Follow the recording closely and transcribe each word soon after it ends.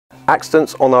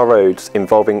Accidents on our roads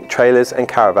involving trailers and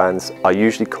caravans are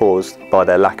usually caused by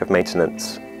their lack of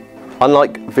maintenance.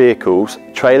 Unlike vehicles,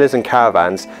 trailers and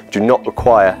caravans do not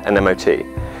require an MOT,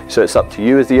 so it's up to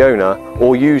you as the owner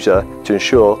or user to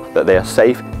ensure that they are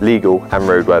safe, legal and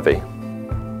roadworthy.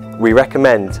 We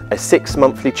recommend a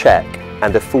 6-monthly check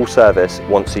and a full service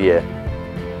once a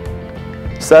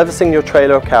year. Servicing your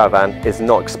trailer or caravan is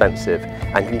not expensive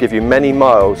and can give you many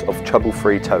miles of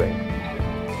trouble-free towing.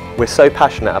 We're so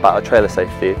passionate about our trailer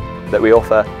safety that we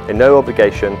offer a no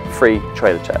obligation free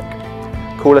trailer check.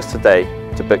 Call us today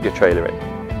to book your trailer in.